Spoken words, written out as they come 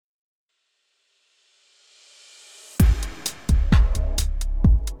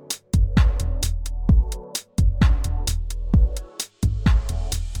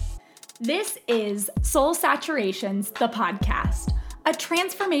This is Soul Saturations, the podcast, a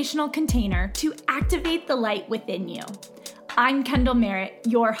transformational container to activate the light within you. I'm Kendall Merritt,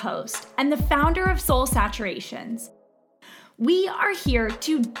 your host, and the founder of Soul Saturations. We are here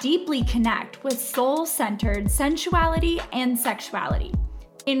to deeply connect with soul-centered sensuality and sexuality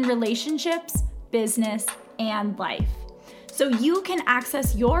in relationships, business, and life, so you can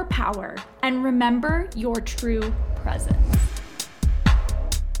access your power and remember your true presence.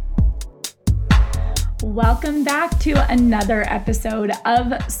 Welcome back to another episode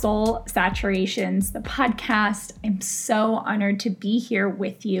of Soul Saturations, the podcast. I'm so honored to be here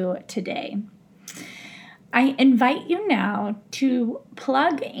with you today. I invite you now to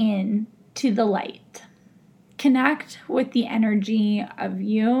plug in to the light. Connect with the energy of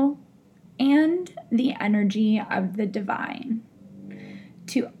you and the energy of the divine.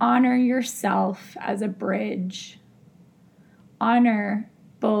 To honor yourself as a bridge. Honor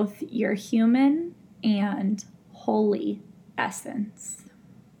both your human and holy essence.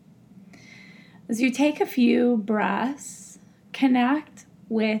 As you take a few breaths, connect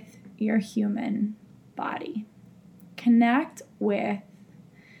with your human body. Connect with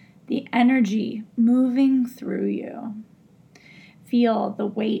the energy moving through you. Feel the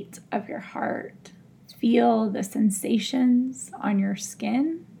weight of your heart. Feel the sensations on your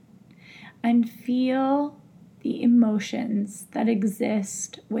skin, and feel the emotions that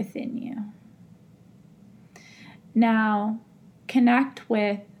exist within you. Now, connect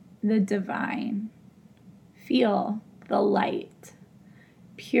with the divine. Feel the light,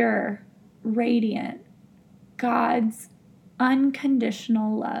 pure, radiant, God's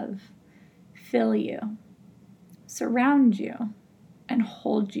unconditional love fill you, surround you, and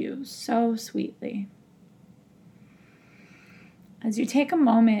hold you so sweetly. As you take a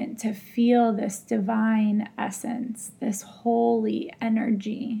moment to feel this divine essence, this holy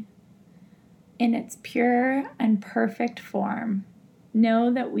energy, in its pure and perfect form,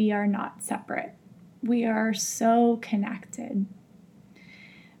 know that we are not separate. We are so connected.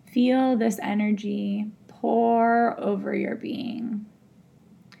 Feel this energy pour over your being,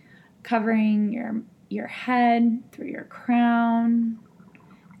 covering your head through your crown,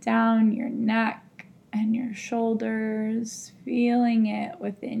 down your neck and your shoulders, feeling it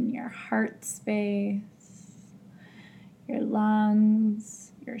within your heart space, your lungs,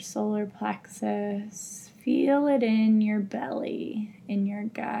 your solar plexus. Feel it in your belly, in your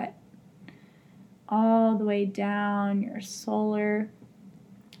gut, all the way down your solar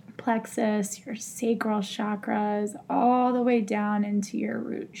plexus, your sacral chakras, all the way down into your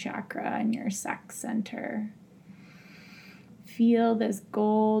root chakra and your sex center. Feel this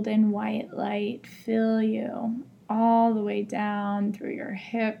golden white light fill you all the way down through your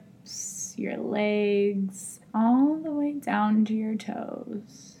hips, your legs, all the way down to your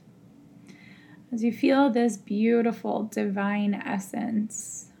toes. As you feel this beautiful divine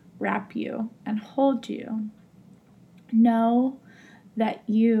essence wrap you and hold you, know that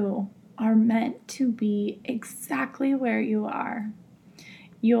you are meant to be exactly where you are.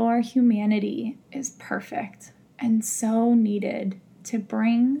 Your humanity is perfect and so needed to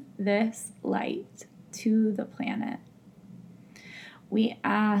bring this light to the planet. We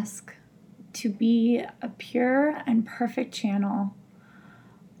ask to be a pure and perfect channel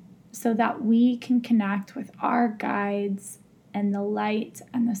so that we can connect with our guides and the light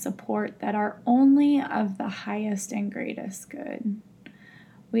and the support that are only of the highest and greatest good.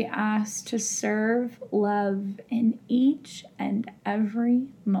 We ask to serve love in each and every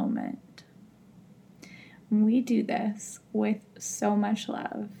moment. We do this with so much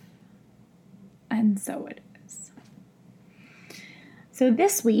love, and so it is. So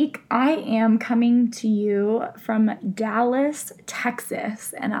this week, I am coming to you from Dallas,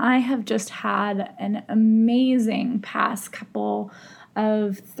 Texas, and I have just had an amazing past couple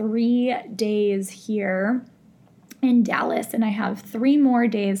of 3 days here in Dallas, and I have 3 more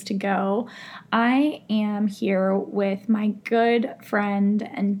days to go. I am here with my good friend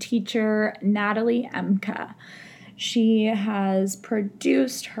and teacher, Natalie Emka. She has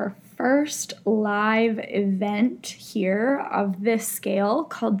produced her first live event here of this scale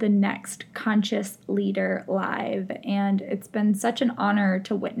called the Next Conscious Leader Live. And it's been such an honor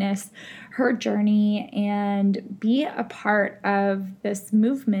to witness her journey and be a part of this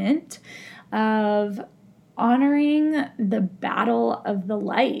movement of honoring the battle of the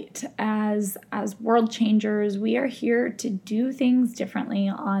light. As world changers, we are here to do things differently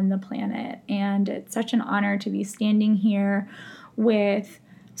on the planet. And it's such an honor to be standing here with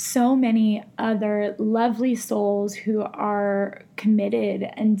so many other lovely souls who are committed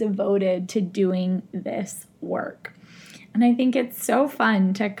and devoted to doing this work. And I think it's so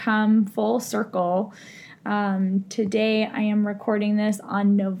fun to come full circle. Today I am recording this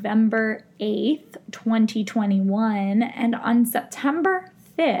on November 8th, 2021, and on September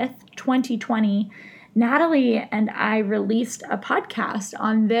 5th, 2020, Natalie and I released a podcast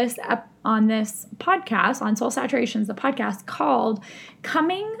on this podcast, on Soul Saturations, the podcast called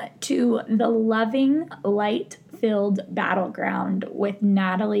Coming to the Loving Light-Filled Battleground with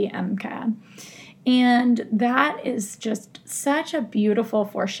Natalie Emka. And that is just such a beautiful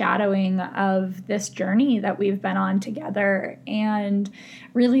foreshadowing of this journey that we've been on together, and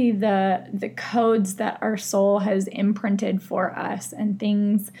really the codes that our soul has imprinted for us and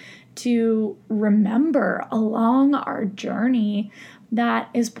things to remember along our journey that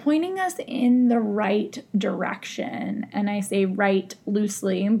is pointing us in the right direction. And I say right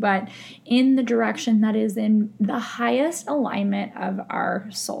loosely, but in the direction that is in the highest alignment of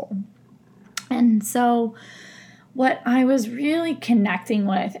our soul. And so what I was really connecting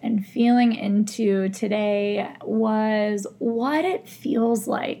with and feeling into today was what it feels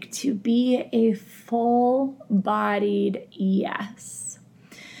like to be a full-bodied yes.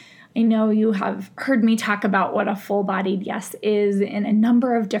 I know you have heard me talk about what a full-bodied yes is in a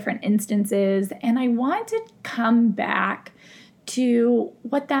number of different instances, and I want to come back to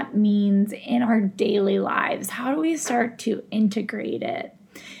what that means in our daily lives. How do we start to integrate it?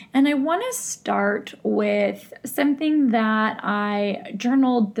 And I want to start with something that I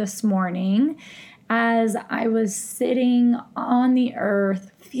journaled this morning as I was sitting on the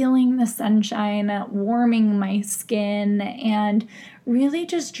earth, feeling the sunshine warming my skin, and really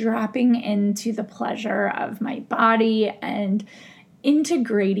just dropping into the pleasure of my body and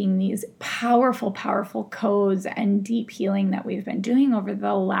integrating these powerful, powerful codes and deep healing that we've been doing over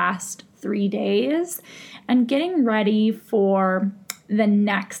the last 3 days, and getting ready for the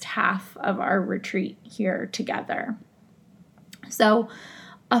next half of our retreat here together. So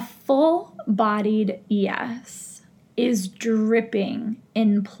a full-bodied yes is dripping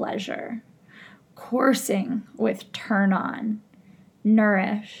in pleasure, coursing with turn on,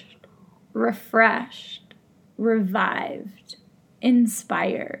 nourished, refreshed, revived,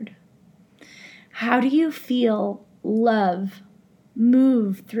 inspired. How do you feel love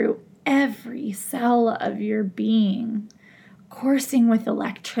move through every cell of your being, coursing with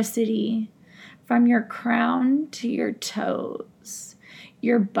electricity from your crown to your toes?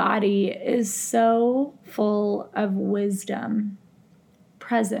 Your body is so full of wisdom,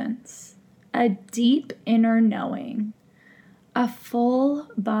 presence, a deep inner knowing. A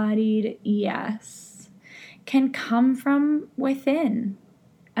full-bodied yes can come from within,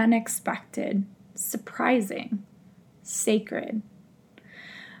 unexpected, surprising, sacred.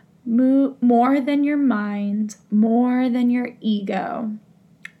 More than your mind, more than your ego,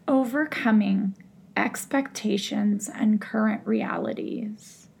 overcoming expectations and current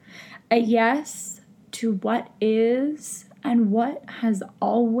realities. A yes to what is and what has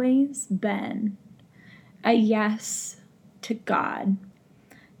always been. A yes to God,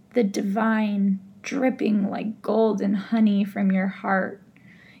 the divine dripping like gold and honey from your heart.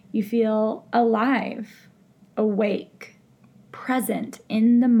 You feel alive, awake, present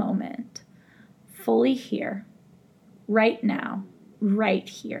in the moment, fully here, right now, right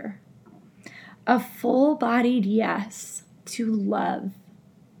here. A full-bodied yes to love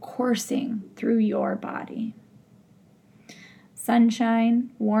coursing through your body.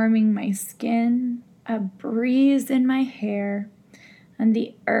 Sunshine warming my skin, a breeze in my hair, and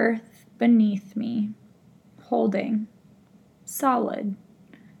the earth beneath me, holding, solid,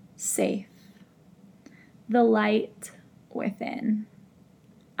 safe. The light within.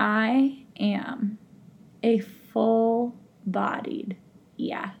 I am a full-bodied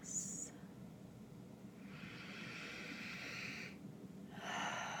yes.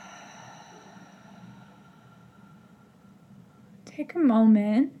 Take a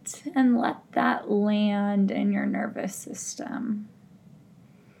moment and let that land in your nervous system.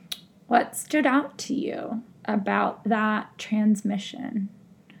 What stood out to you about that transmission?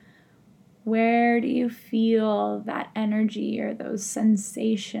 Where do you feel that energy or those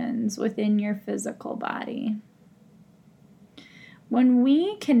sensations within your physical body? When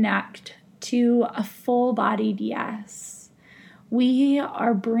we connect to a full-bodied yes, we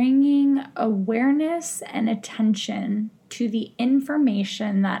are bringing awareness and attention to the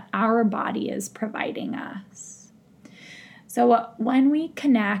information that our body is providing us. So when we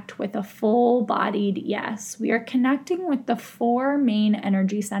connect with a full-bodied yes, we are connecting with the 4 main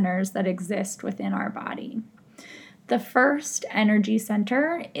energy centers that exist within our body. The first energy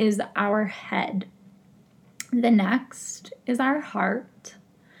center is our head. The next is our heart,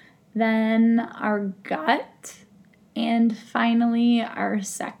 then our gut, and finally our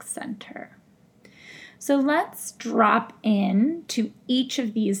sex center. So let's drop in to each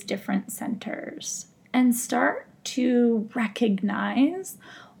of these different centers and start to recognize,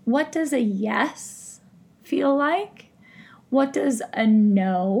 what does a yes feel like? What does a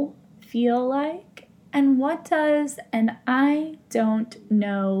no feel like? And what does an I don't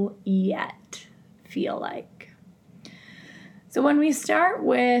know yet feel like? So when we start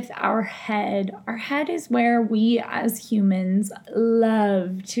with our head is where we as humans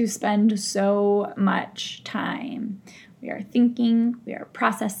love to spend so much time. We are thinking, we are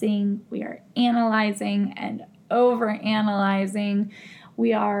processing, we are analyzing and overanalyzing.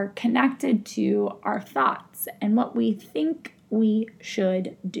 We are connected to our thoughts and what we think we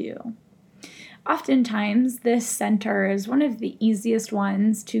should do. Oftentimes, this center is one of the easiest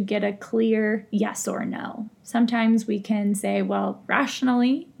ones to get a clear yes or no. Sometimes we can say, well,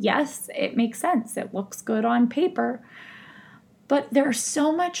 rationally, yes, it makes sense. It looks good on paper. But there's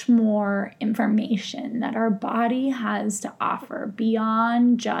so much more information that our body has to offer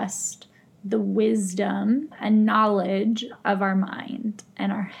beyond just the wisdom and knowledge of our mind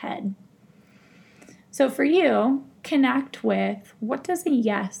and our head. So for you, connect with, what does a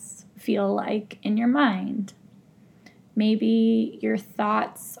yes feel like in your mind? Maybe your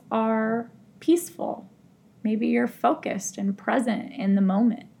thoughts are peaceful. Maybe you're focused and present in the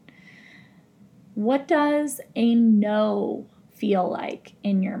moment. What does a no feel like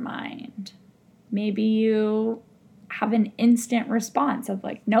in your mind? Maybe you have an instant response of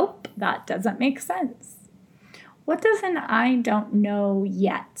like, nope, that doesn't make sense. What does an I don't know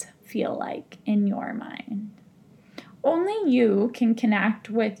yet feel like in your mind? Only you can connect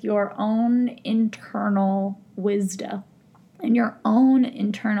with your own internal wisdom and your own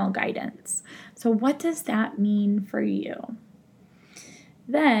internal guidance. So what does that mean for you?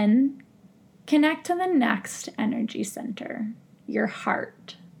 Then connect to the next energy center, your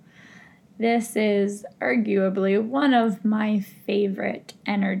heart. This is arguably one of my favorite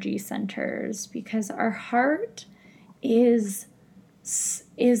energy centers because our heart is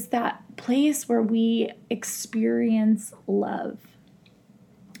that place where we experience love.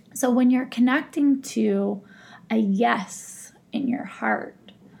 So when you're connecting to a yes in your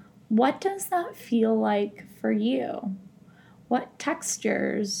heart, what does that feel like for you? What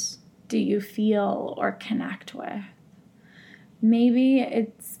textures do you feel or connect with? Maybe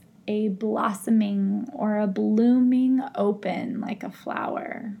it's a blossoming or a blooming open like a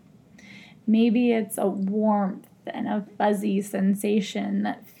flower. Maybe it's a warmth and a fuzzy sensation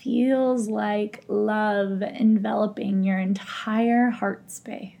that feels like love enveloping your entire heart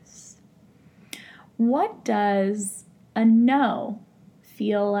space. What does a no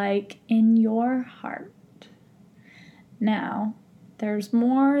feel like in your heart? Now, there's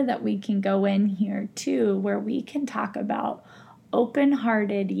more that we can go in here too, where we can talk about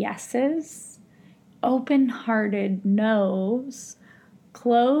open-hearted yeses, open-hearted no's,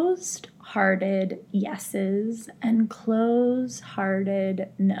 closed-hearted yeses, and closed-hearted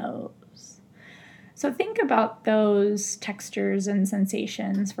no's. So think about those textures and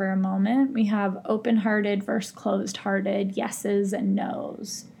sensations for a moment. We have open-hearted versus closed-hearted yeses and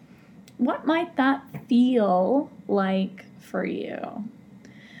no's. What might that feel like for you?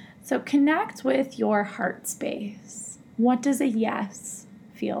 So connect with your heart space. What does a yes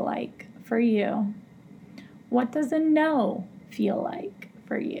feel like for you? What does a no feel like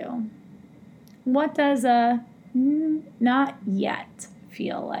for you? What does a not yet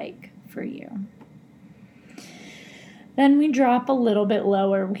feel like for you? Then we drop a little bit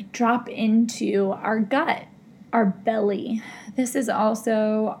lower. We drop into our gut, our belly. This is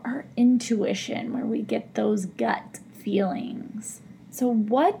also our intuition, where we get those gut feelings. So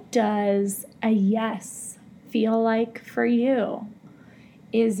what does a yes feel like for you?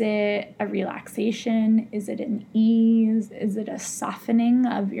 Is it a relaxation? Is it an ease? Is it a softening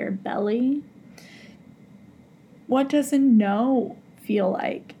of your belly? What does a no feel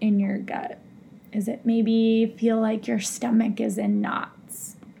like in your gut? Is it maybe feel like your stomach is in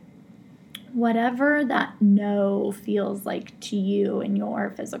knots? Whatever that no feels like to you in your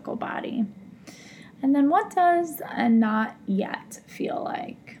physical body. And then what does a not yet feel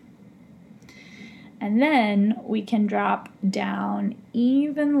like? And then we can drop down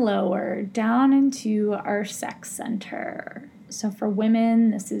even lower, down into our sex center. So for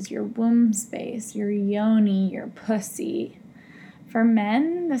women, this is your womb space, your yoni, your pussy. For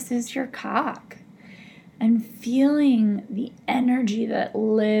men, this is your cock. And feeling the energy that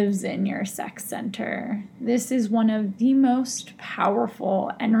lives in your sex center. This is one of the most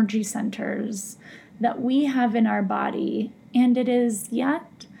powerful energy centers that we have in our body, and it is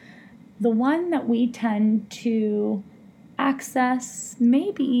yet the one that we tend to access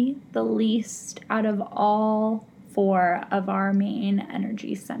maybe the least out of all 4 of our main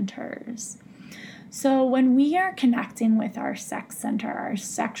energy centers. So when we are connecting with our sex center, our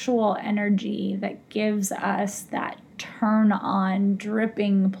sexual energy that gives us that turn on,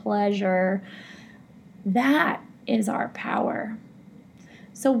 dripping pleasure, that is our power.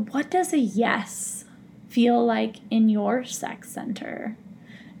 So what does a yes feel like in your sex center?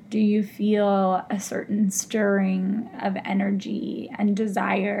 Do you feel a certain stirring of energy and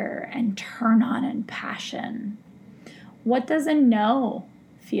desire and turn on and passion? What does a no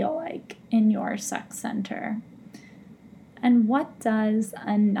feel like in your sex center? And what does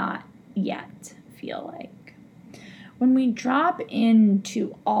a not yet feel like? When we drop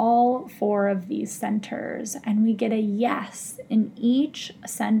into all 4 of these centers and we get a yes in each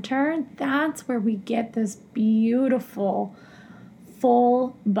center, that's where we get this beautiful,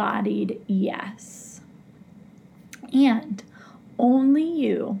 full-bodied yes. And only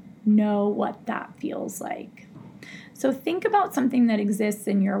you know what that feels like. So think about something that exists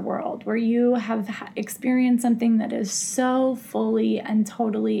in your world where you have experienced something that is so fully and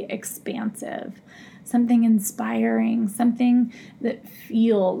totally expansive, something inspiring, something that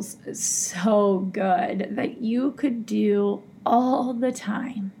feels so good that you could do all the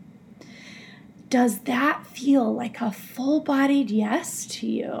time. Does that feel like a full-bodied yes to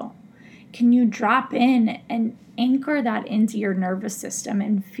you? Can you drop in and anchor that into your nervous system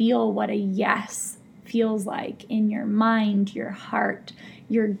and feel what a yes feels like in your mind, your heart,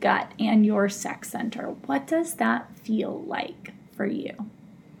 your gut, and your sex center? What does that feel like for you?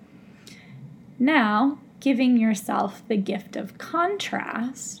 Now, giving yourself the gift of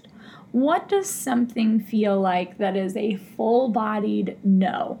contrast, what does something feel like that is a full-bodied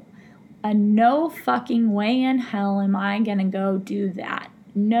no? A no fucking way in hell am I gonna go do that.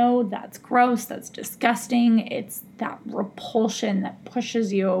 No, that's gross, that's disgusting. It's that repulsion that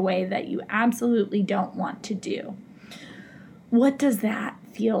pushes you away that you absolutely don't want to do. What does that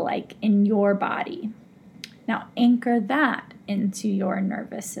feel like in your body? Now anchor that into your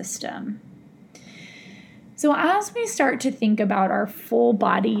nervous system. So as we start to think about our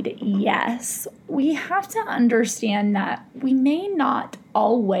full-bodied yes, we have to understand that we may not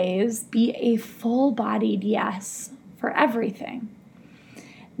always be a full-bodied yes for everything.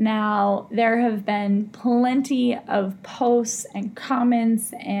 Now, there have been plenty of posts and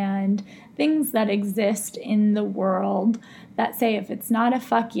comments and things that exist in the world that say if it's not a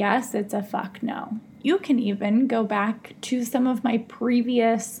fuck yes, it's a fuck no. You can even go back to some of my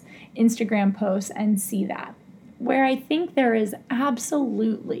previous Instagram posts and see that, where I think there is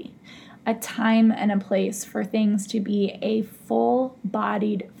absolutely a time and a place for things to be a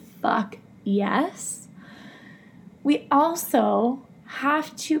full-bodied fuck yes. We also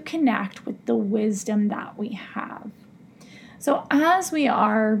have to connect with the wisdom that we have. So as we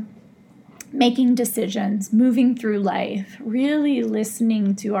are making decisions, moving through life, really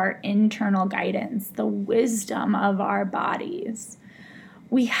listening to our internal guidance, the wisdom of our bodies,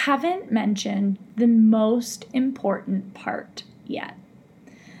 we haven't mentioned the most important part yet.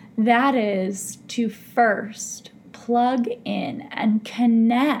 That is to first plug in and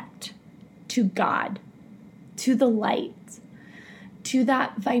connect to God, to the light, to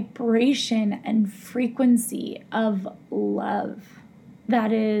that vibration and frequency of love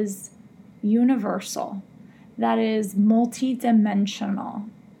that is universal, that is multidimensional,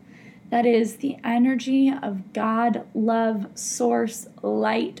 that is the energy of God, love, source,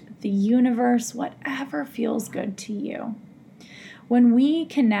 light, the universe, whatever feels good to you. When we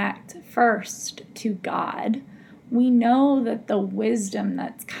connect first to God, we know that the wisdom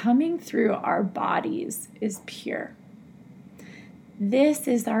that's coming through our bodies is pure. This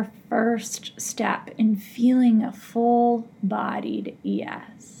is our first step in feeling a full-bodied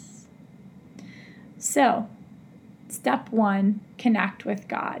yes. So, step 1, connect with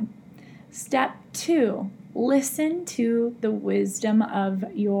God. Step 2, listen to the wisdom of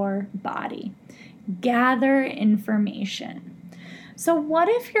your body. Gather information. So what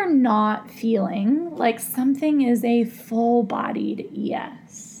if you're not feeling like something is a full-bodied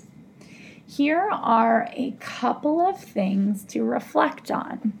yes? Here are a couple of things to reflect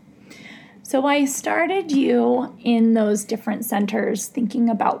on. So I started you in those different centers thinking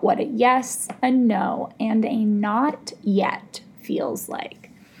about what a yes, a no, and a not yet feels like.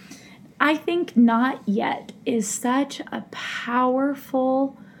 I think not yet is such a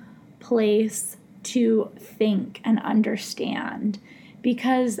powerful place to think and understand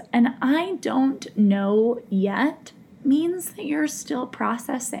because an I don't know yet means that you're still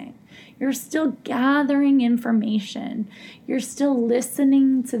processing. You're still gathering information. You're still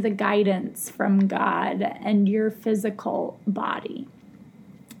listening to the guidance from God and your physical body.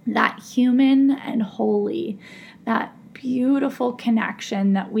 That human and holy, that beautiful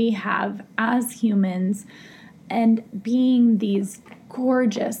connection that we have as humans, and being these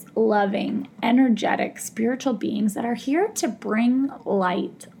gorgeous, loving, energetic, spiritual beings that are here to bring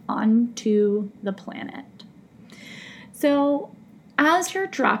light onto the planet. So, as you're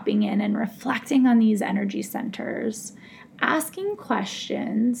dropping in and reflecting on these energy centers, asking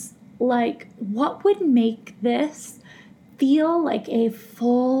questions like, what would make this feel like a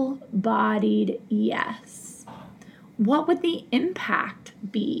full-bodied yes? What would the impact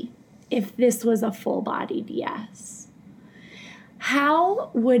be if this was a full-bodied yes?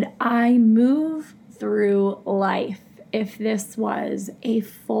 How would I move through life if this was a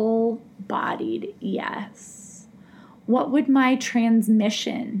full-bodied yes? What would my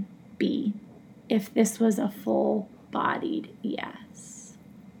transmission be if this was a full-bodied yes?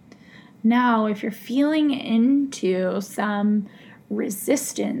 Now, if you're feeling into some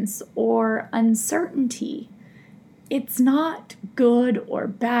resistance or uncertainty, it's not good or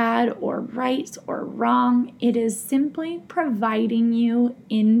bad or right or wrong. It is simply providing you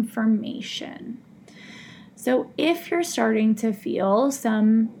information. So if you're starting to feel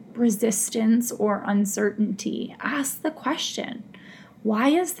some resistance or uncertainty, ask the question, why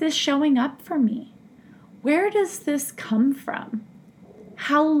is this showing up for me? Where does this come from?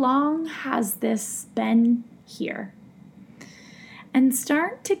 How long has this been here? And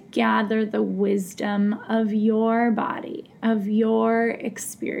start to gather the wisdom of your body, of your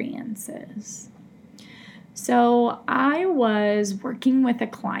experiences. So I was working with a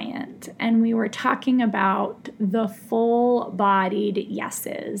client and we were talking about the full-bodied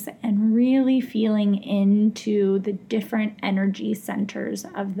yeses and really feeling into the different energy centers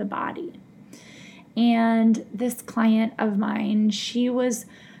of the body. And this client of mine, she was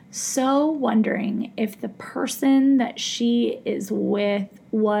so wondering if the person that she is with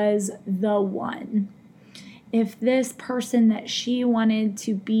was the one. If this person that she wanted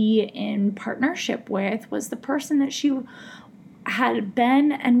to be in partnership with was the person that she had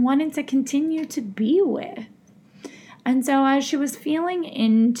been and wanted to continue to be with. And so as she was feeling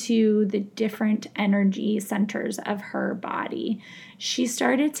into the different energy centers of her body, she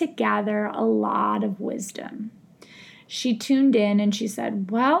started to gather a lot of wisdom. She tuned in and she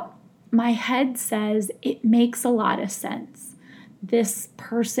said, well, my head says it makes a lot of sense. This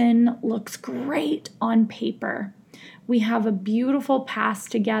person looks great on paper. We have a beautiful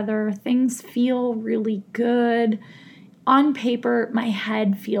past together. Things feel really good. On paper, my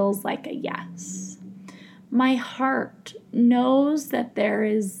head feels like a yes. My heart knows that there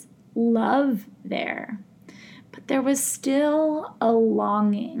is love there, but there was still a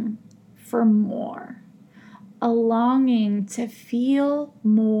longing for more, a longing to feel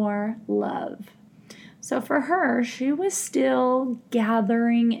more love. So for her, she was still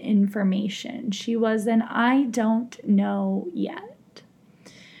gathering information. She was an I don't know yet.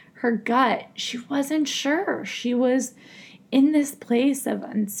 Her gut, she wasn't sure. She was in this place of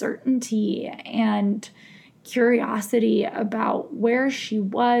uncertainty and curiosity about where she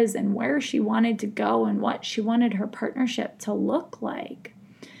was and where she wanted to go and what she wanted her partnership to look like.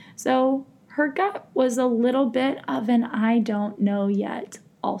 So her gut was a little bit of an I don't know yet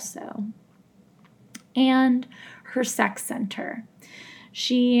also. And her sex center.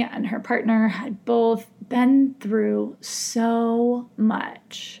 She and her partner had both been through so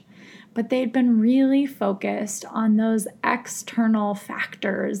much, but they'd been really focused on those external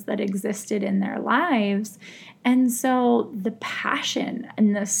factors that existed in their lives. And so the passion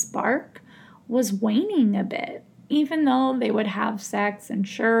and the spark was waning a bit. Even though they would have sex and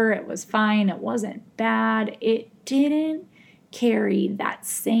sure, it was fine, it wasn't bad, it didn't carry that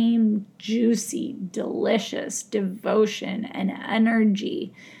same juicy, delicious devotion and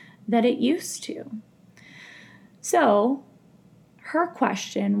energy that it used to. So her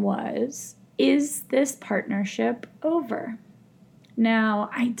question was, is this partnership over? Now,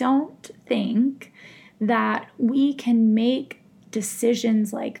 I don't think that we can make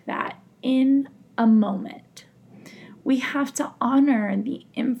decisions like that in a moment. We have to honor the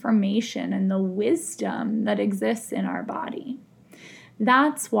information and the wisdom that exists in our body.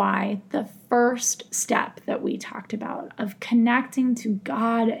 That's why the first step that we talked about of connecting to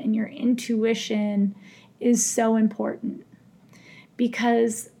God and your intuition is so important,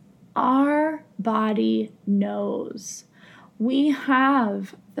 because our body knows. We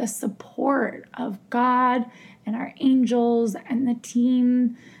have the support of God and our angels and the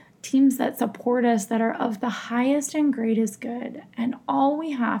team teams that support us that are of the highest and greatest good. And all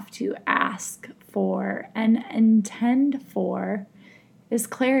we have to ask for and intend for is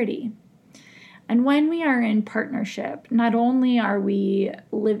clarity. And when we are in partnership, not only are we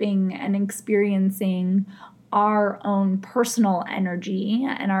living and experiencing our own personal energy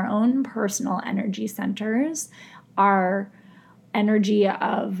and our own personal energy centers, our energy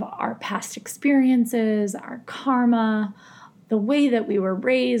of our past experiences, our karma, the way that we were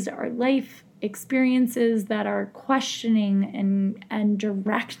raised, our life experiences that are questioning and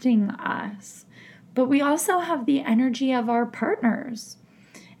directing us. But we also have the energy of our partners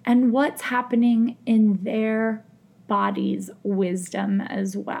and what's happening in their body's wisdom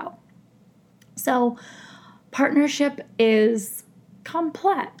as well. So partnership is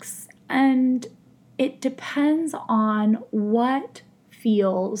complex, and it depends on what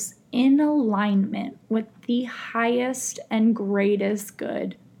feels in alignment with the highest and greatest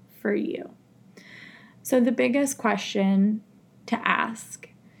good for you. So the biggest question to ask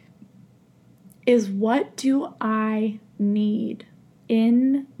is, what do I need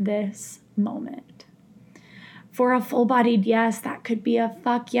in this moment? For a full-bodied yes, that could be a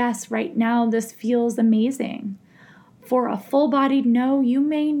fuck yes, right now this feels amazing. For a full-bodied no, you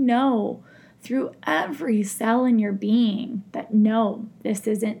may know through every cell in your being that no, this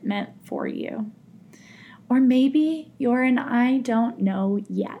isn't meant for you. Or maybe you're an I don't know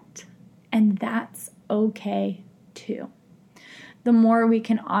yet, and that's okay too. The more we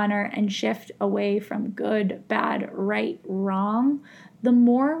can honor and shift away from good, bad, right, wrong, the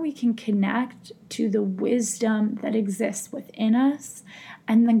more we can connect to the wisdom that exists within us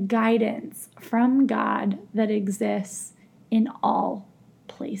and the guidance from God that exists in all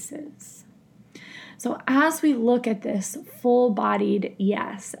places. So as we look at this full-bodied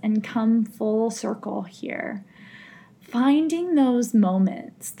yes and come full circle here, finding those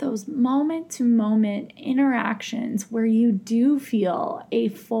moments, those moment-to-moment interactions where you do feel a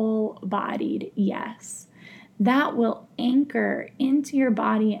full-bodied yes, that will anchor into your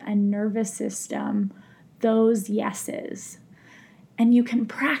body and nervous system those yeses. And you can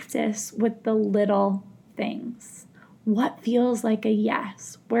practice with the little things. What feels like a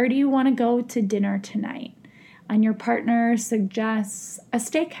yes? Where do you want to go to dinner tonight? And your partner suggests a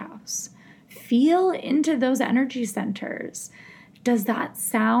steakhouse. Feel into those energy centers. Does that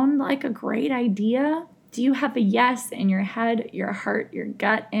sound like a great idea? Do you have a yes in your head, your heart, your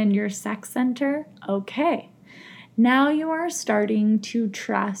gut, and your sex center? Okay. Now you are starting to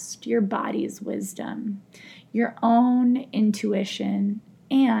trust your body's wisdom, your own intuition,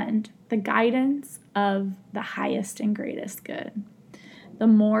 and the guidance of the highest and greatest good. The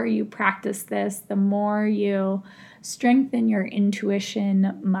more you practice this, the more you strengthen your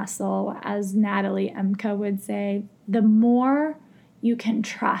intuition muscle, as Natalie Emka would say, the more you can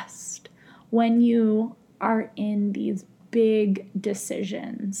trust when you are in these big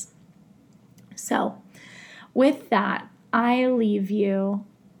decisions. So, with that, I leave you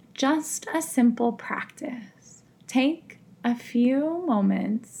just a simple practice. Take a few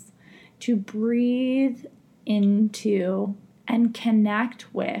moments to breathe into and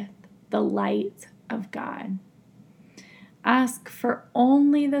connect with the light of God. Ask for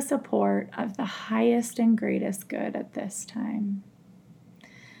only the support of the highest and greatest good at this time.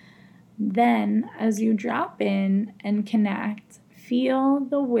 Then, as you drop in and connect, feel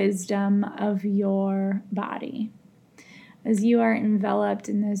the wisdom of your body. As you are enveloped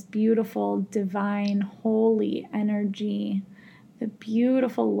in this beautiful, divine, holy energy, the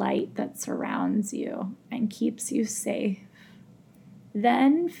beautiful light that surrounds you and keeps you safe.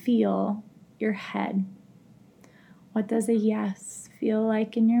 Then feel your head. What does a yes feel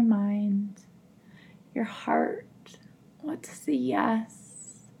like in your mind? Your heart. What does a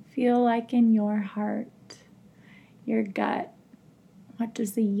yes feel like in your heart? Your gut. What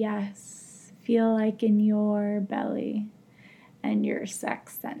does a yes feel like in your belly? And your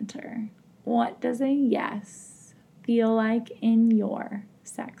sex center. What does a yes feel like in your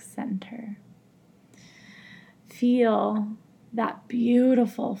sex center? Feel that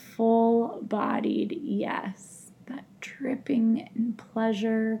beautiful, full-bodied yes, that dripping in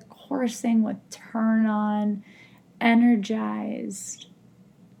pleasure, coursing with turn on, energized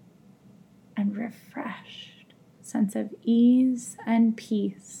and refreshed, sense of ease and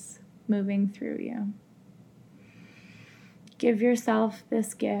peace moving through you. Give yourself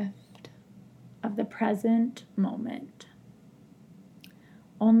this gift of the present moment.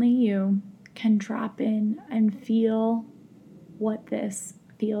 Only you can drop in and feel what this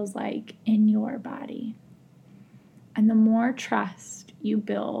feels like in your body. And the more trust you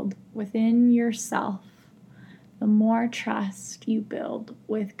build within yourself, the more trust you build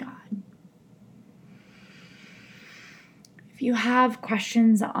with God. If you have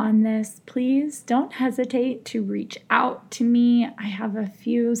questions on this, please don't hesitate to reach out to me. I have a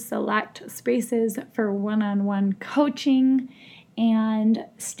few select spaces for one-on-one coaching, and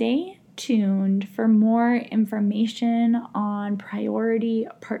stay tuned for more information on Priority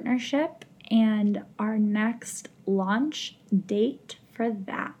Partnership and our next launch date for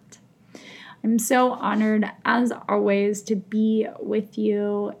that. I'm so honored, as always, to be with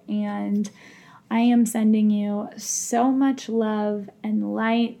you, and I am sending you so much love and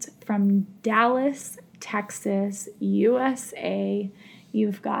light from Dallas, Texas, USA.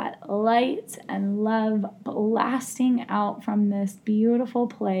 You've got light and love blasting out from this beautiful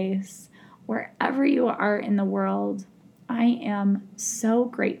place. Wherever you are in the world, I am so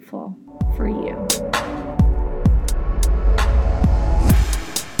grateful for you.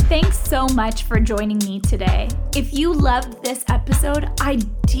 Thanks so much for joining me today. If you loved this episode, I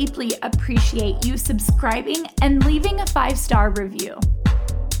deeply appreciate you subscribing and leaving a 5-star review.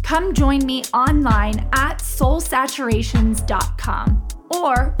 Come join me online at soulsaturations.com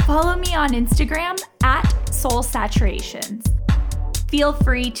or follow me on Instagram at soulsaturations. Feel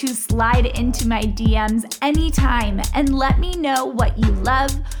free to slide into my DMs anytime and let me know what you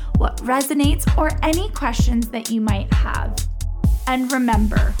love, what resonates, or any questions that you might have. And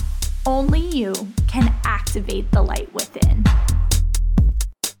remember, only you can activate the light within.